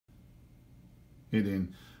Hey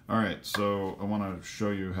Dean. Alright, so I want to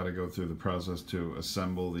show you how to go through the process to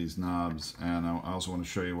assemble these knobs, and I also want to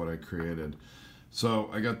show you what I created. So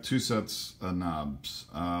I got two sets of knobs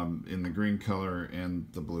in the green color and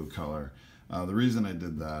the blue color. The reason I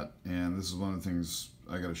did that, and this is one of the things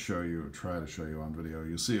I got to show you, or try to show you on video,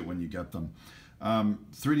 you'll see it when you get them.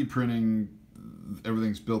 3D printing,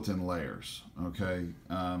 everything's built in layers, okay?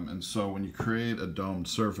 And so when you create a domed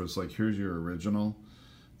surface, like here's your original,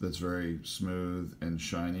 that's very smooth and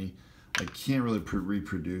shiny. I can't really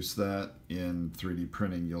reproduce that in 3D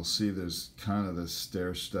printing. You'll see there's kind of this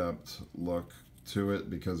stair-stepped look to it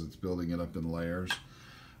because it's building it up in layers.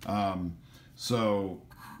 So,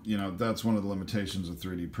 you know, that's one of the limitations of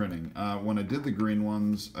 3D printing. When I did the green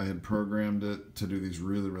ones, I had programmed it to do these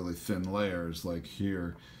really, really thin layers like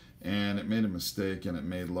here, and it made a mistake and it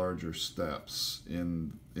made larger steps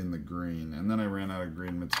in the green, and then I ran out of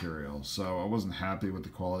green material, so I wasn't happy with the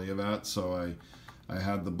quality of that. So I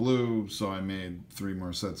had the blue, so I made 3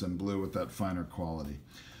 more sets in blue with that finer quality.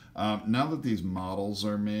 Now that these models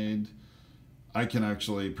are made, I can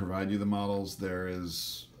actually provide you the models. There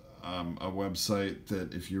is a website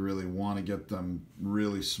that if you really want to get them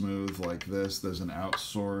really smooth like this, there's an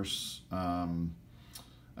outsource,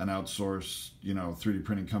 you know, 3D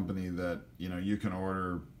printing company that, you know, you can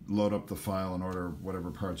order, load up the file and order whatever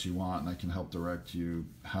parts you want, and I can help direct you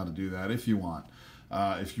how to do that if you want.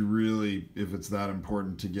 If it's that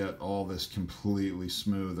important to get all this completely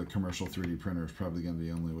smooth, a commercial 3D printer is probably going to be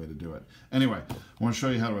the only way to do it. Anyway, I want to show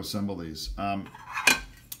you how to assemble these.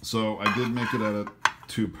 So I did make it out of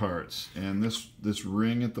 2 parts, and this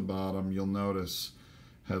ring at the bottom, you'll notice,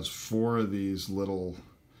 has 4 of these little,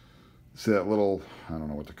 see that little, I don't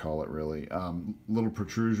know what to call it really, little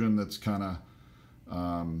protrusion that's kind of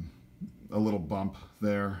a little bump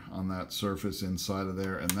there on that surface inside of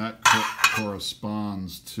there, and that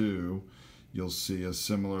corresponds to, you'll see a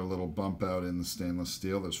similar little bump out in the stainless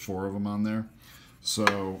steel. There's 4 of them on there.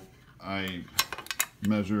 So I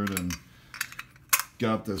measured and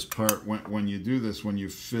got this part. When you do this, when you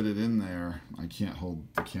fit it in there, I can't hold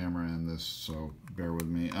the camera in this, so bear with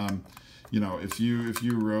me. You know, if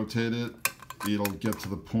you rotate it, it'll get to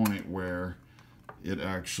the point where it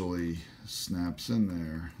actually snaps in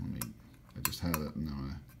there. I just had it and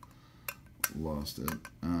now I lost it.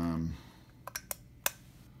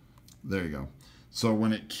 There you go. So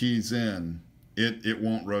when it keys in, it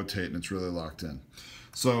won't rotate and it's really locked in.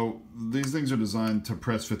 So these things are designed to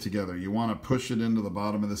press fit together. You want to push it into the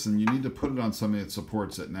bottom of this, and you need to put it on something that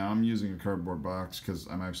supports it. Now I'm using a cardboard box because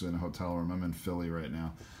I'm actually in a hotel room. I'm in Philly right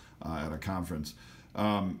now at a conference.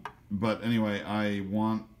 But anyway,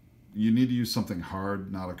 you need to use something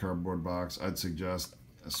hard, not a cardboard box. I'd suggest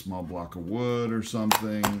a small block of wood or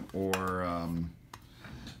something, or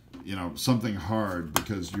you know, something hard,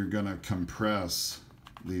 because you're going to compress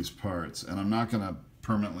these parts. And I'm not going to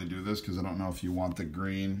permanently do this because I don't know if you want the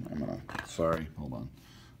green. Sorry, hold on.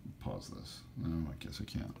 Pause this. No, I guess I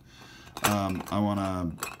can't. I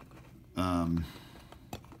want to,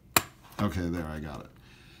 okay, there, I got it.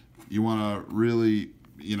 You want to really,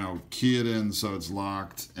 you know, key it in so it's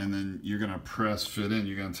locked, and then you're going to press fit in.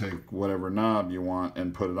 You're going to take whatever knob you want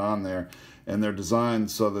and put it on there. And they're designed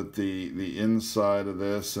so that the inside of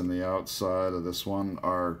this and the outside of this one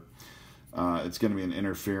are, it's going to be an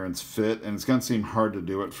interference fit, and it's going to seem hard to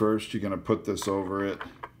do at first. You're going to put this over it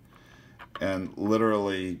and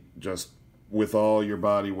literally just with all your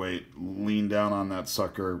body weight lean down on that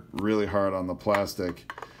sucker really hard on the plastic,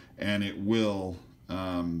 and it will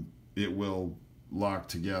lock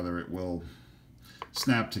together, it will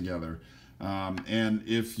snap together. And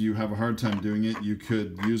if you have a hard time doing it, you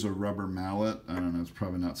could use a rubber mallet. I don't know, it's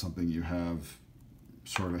probably not something you have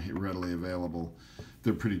sort of readily available.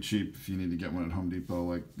 They're pretty cheap if you need to get one at Home Depot,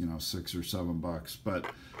 like, you know, $6 or $7. But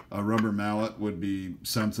a rubber mallet would be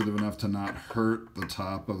sensitive enough to not hurt the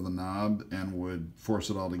top of the knob and would force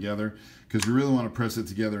it all together, because you really want to press it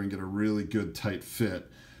together and get a really good tight fit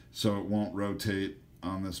so it won't rotate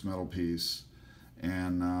on this metal piece,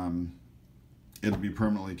 and it'll be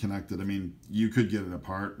permanently connected. I mean, you could get it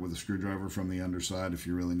apart with a screwdriver from the underside if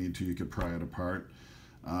you really need to. You could pry it apart,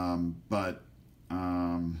 but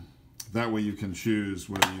that way you can choose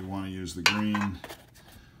whether you want to use the green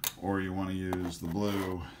or you want to use the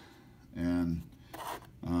blue, and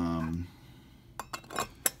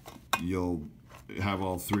you'll have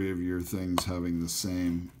all 3 of your things having the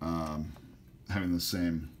same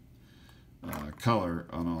color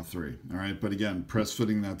on all 3. All right, but again, press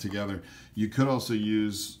fitting that together. You could also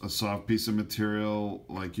use a soft piece of material,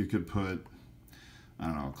 like you could put I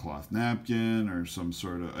don't know, a cloth napkin or some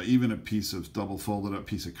sort of, even a piece of double folded up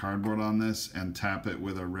piece of cardboard on this, and tap it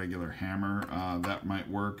with a regular hammer. That might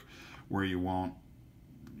work, where you won't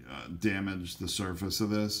damage the surface of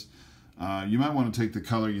this. You might want to take the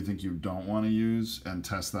color you think you don't want to use and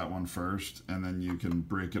test that one first, and then you can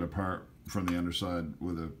break it apart from the underside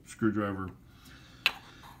with a screwdriver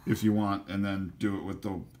if you want, and then do it with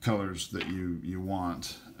the colors that you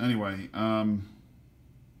want. Anyway,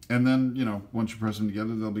 and then, you know, once you press them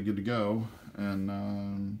together, they'll be good to go.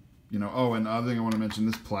 And, you know, oh, and the other thing I want to mention,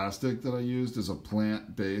 this plastic that I used is a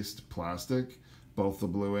plant-based plastic, both the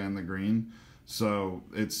blue and the green. So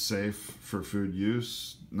it's safe for food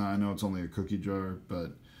use. Now, I know it's only a cookie jar,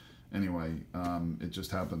 but anyway, it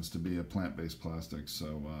just happens to be a plant-based plastic.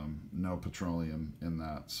 So no petroleum in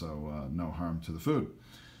that, so no harm to the food.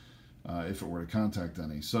 If it were to contact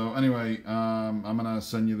any. So anyway, I'm going to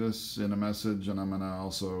send you this in a message, and I'm going to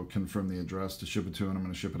also confirm the address to ship it to, and I'm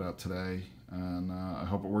going to ship it out today. And I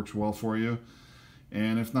hope it works well for you.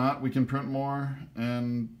 And if not, we can print more,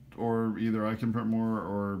 or either I can print more,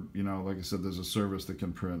 or, you know, like I said, there's a service that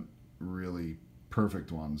can print really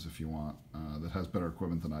perfect ones if you want, that has better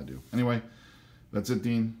equipment than I do. Anyway, that's it,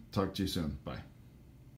 Dean. Talk to you soon. Bye.